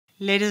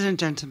Ladies and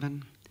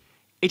gentlemen,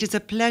 it is a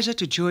pleasure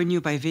to join you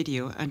by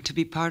video and to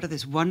be part of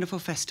this wonderful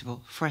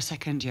festival for a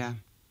second year.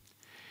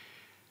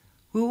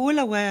 We're all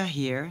aware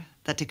here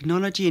that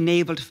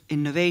technology-enabled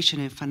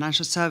innovation in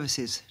financial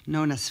services,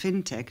 known as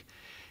Fintech,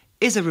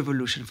 is a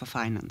revolution for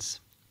finance.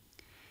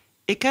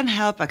 It can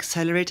help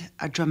accelerate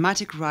a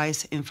dramatic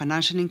rise in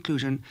financial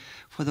inclusion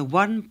for the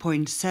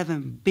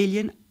 1.7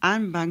 billion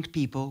unbanked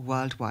people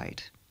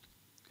worldwide.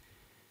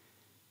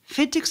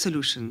 Fintech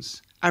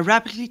solutions are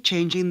rapidly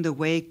changing the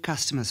way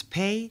customers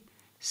pay,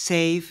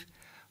 save,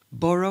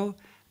 borrow,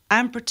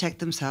 and protect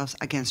themselves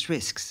against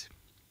risks.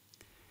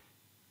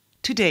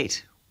 To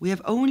date, we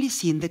have only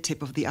seen the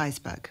tip of the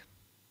iceberg.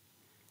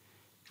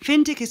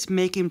 Fintech is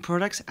making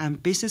products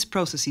and business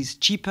processes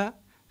cheaper,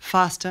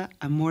 faster,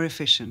 and more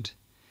efficient.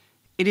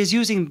 It is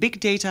using big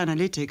data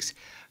analytics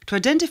to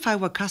identify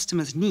what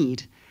customers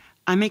need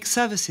and make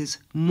services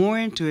more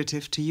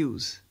intuitive to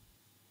use.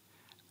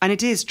 And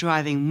it is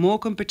driving more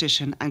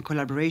competition and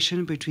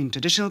collaboration between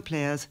traditional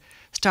players,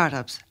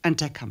 startups, and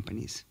tech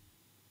companies.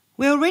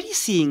 We're already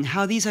seeing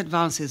how these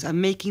advances are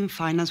making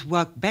finance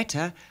work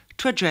better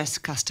to address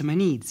customer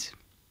needs.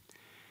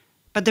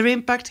 But their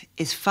impact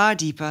is far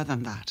deeper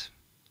than that.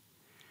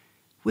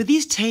 With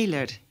these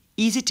tailored,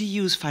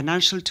 easy-to-use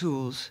financial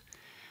tools,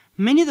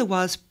 many of the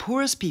world's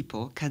poorest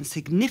people can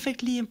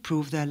significantly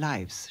improve their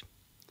lives.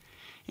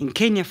 In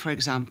Kenya, for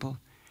example,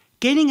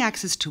 gaining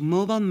access to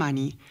mobile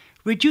money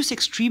reduced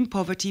extreme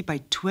poverty by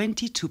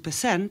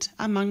 22%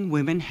 among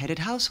women-headed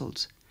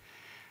households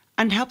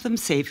and helped them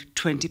save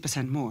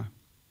 20% more.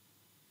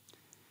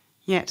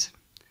 Yet,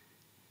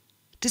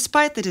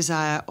 despite the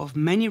desire of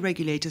many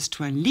regulators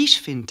to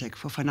unleash fintech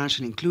for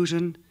financial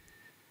inclusion,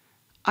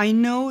 I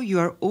know you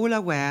are all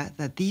aware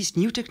that these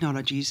new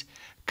technologies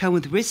come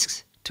with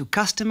risks to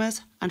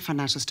customers and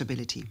financial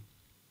stability.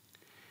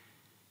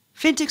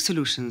 Fintech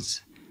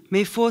solutions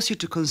may force you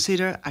to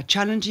consider a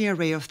challenging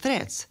array of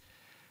threats,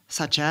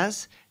 such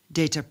as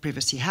data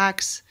privacy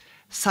hacks,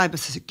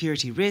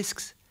 cybersecurity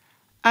risks,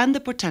 and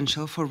the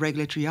potential for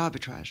regulatory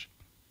arbitrage.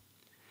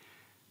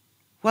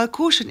 While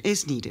caution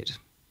is needed,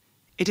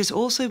 it is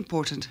also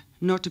important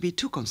not to be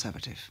too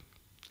conservative.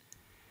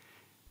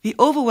 The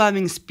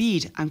overwhelming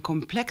speed and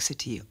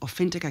complexity of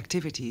fintech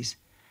activities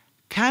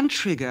can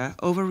trigger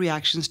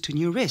overreactions to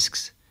new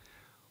risks,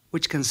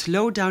 which can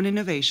slow down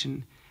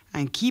innovation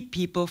and keep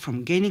people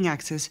from gaining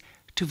access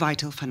to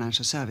vital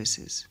financial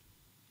services.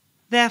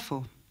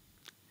 Therefore,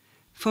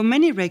 for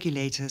many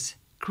regulators,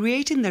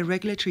 creating the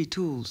regulatory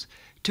tools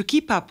to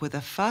keep up with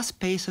the fast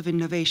pace of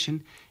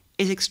innovation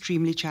is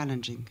extremely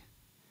challenging.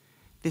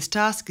 This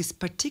task is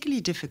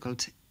particularly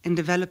difficult in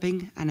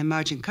developing and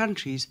emerging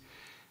countries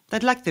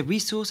that lack the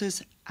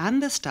resources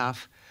and the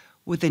staff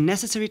with the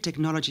necessary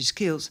technology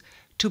skills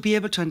to be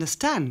able to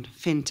understand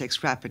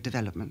fintech's rapid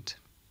development.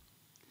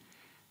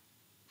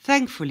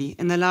 Thankfully,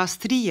 in the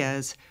last 3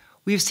 years,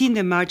 we have seen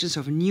the emergence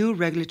of new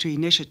regulatory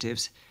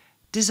initiatives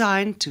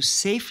designed to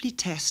safely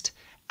test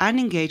and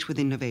engage with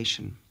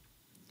innovation.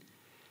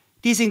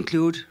 These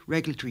include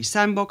regulatory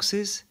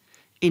sandboxes,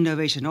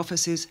 innovation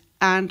offices,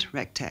 and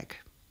RegTech.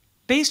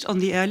 Based on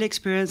the early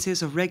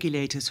experiences of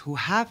regulators who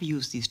have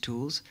used these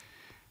tools,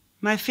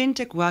 my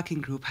Fintech Working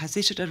Group has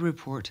issued a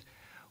report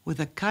with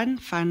the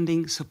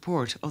crowdfunding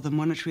support of the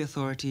Monetary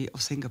Authority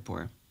of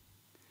Singapore.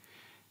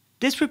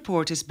 This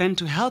report is meant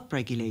to help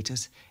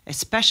regulators,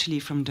 especially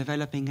from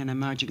developing and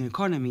emerging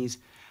economies,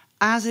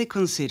 as they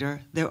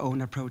consider their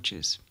own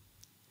approaches.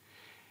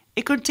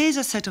 It contains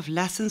a set of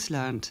lessons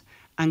learned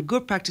and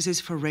good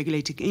practices for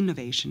regulating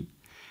innovation,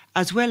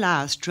 as well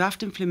as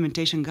draft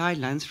implementation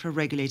guidelines for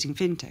regulating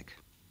fintech.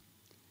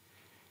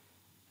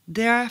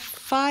 There are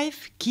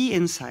 5 key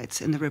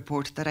insights in the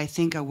report that I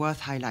think are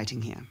worth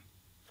highlighting here.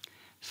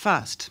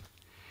 First,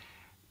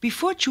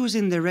 before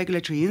choosing the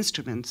regulatory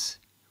instruments,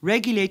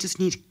 regulators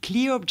need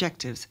clear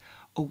objectives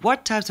of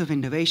what types of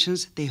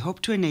innovations they hope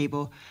to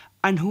enable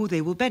and who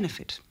they will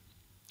benefit.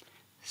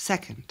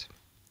 Second,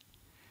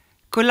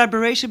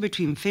 collaboration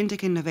between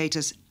fintech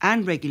innovators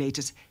and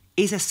regulators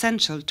is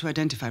essential to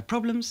identify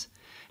problems,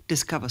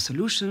 discover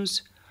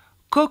solutions,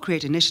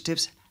 co-create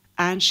initiatives,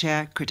 and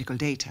share critical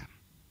data.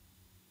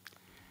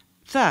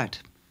 Third,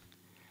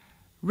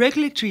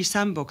 regulatory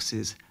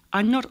sandboxes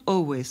are not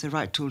always the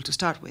right tool to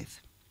start with.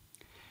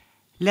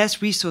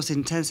 Less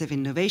resource-intensive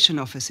innovation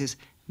offices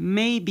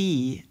may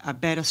be a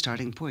better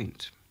starting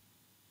point.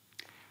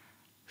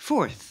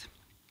 Fourth,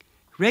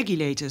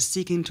 regulators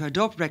seeking to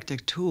adopt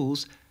RegTech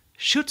tools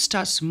should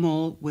start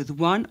small with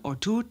 1 or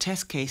 2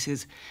 test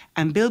cases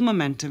and build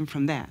momentum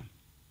from there.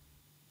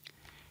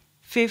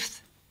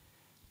 Fifth,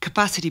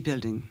 capacity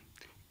building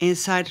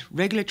inside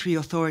regulatory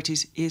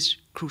authorities is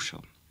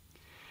crucial.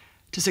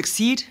 To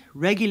succeed,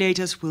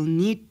 regulators will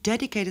need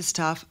dedicated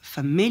staff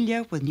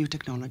familiar with new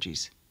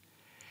technologies.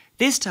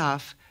 This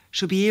staff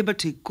should be able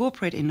to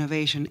incorporate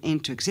innovation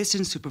into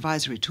existing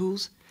supervisory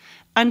tools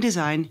and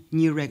design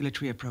new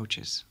regulatory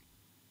approaches.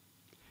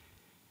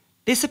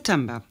 This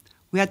September,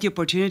 we had the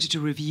opportunity to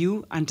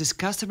review and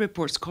discuss the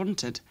report's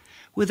content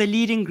with a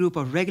leading group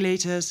of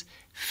regulators,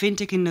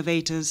 fintech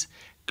innovators,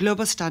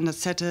 global standard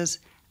setters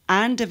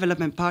and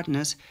development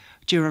partners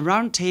during a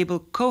roundtable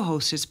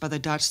co-hosted by the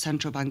Dutch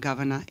Central Bank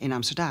Governor in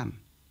Amsterdam.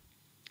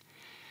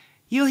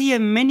 You'll hear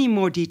many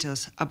more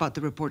details about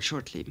the report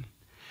shortly,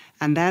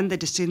 and then the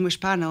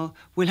distinguished panel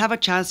will have a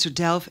chance to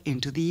delve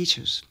into the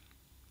issues.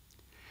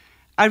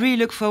 I really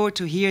look forward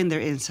to hearing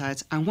their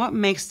insights and what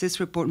makes this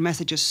report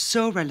messages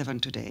so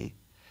relevant today,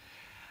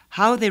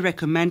 how they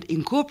recommend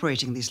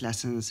incorporating these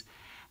lessons,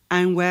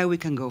 and where we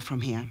can go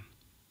from here.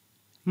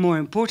 More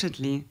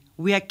importantly,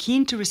 we are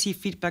keen to receive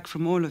feedback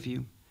from all of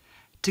you.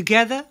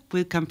 Together,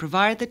 we can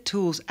provide the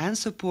tools and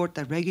support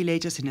that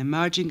regulators in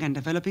emerging and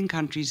developing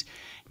countries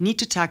need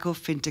to tackle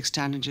fintech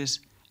challenges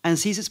and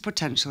seize its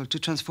potential to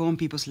transform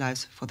people's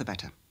lives for the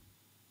better.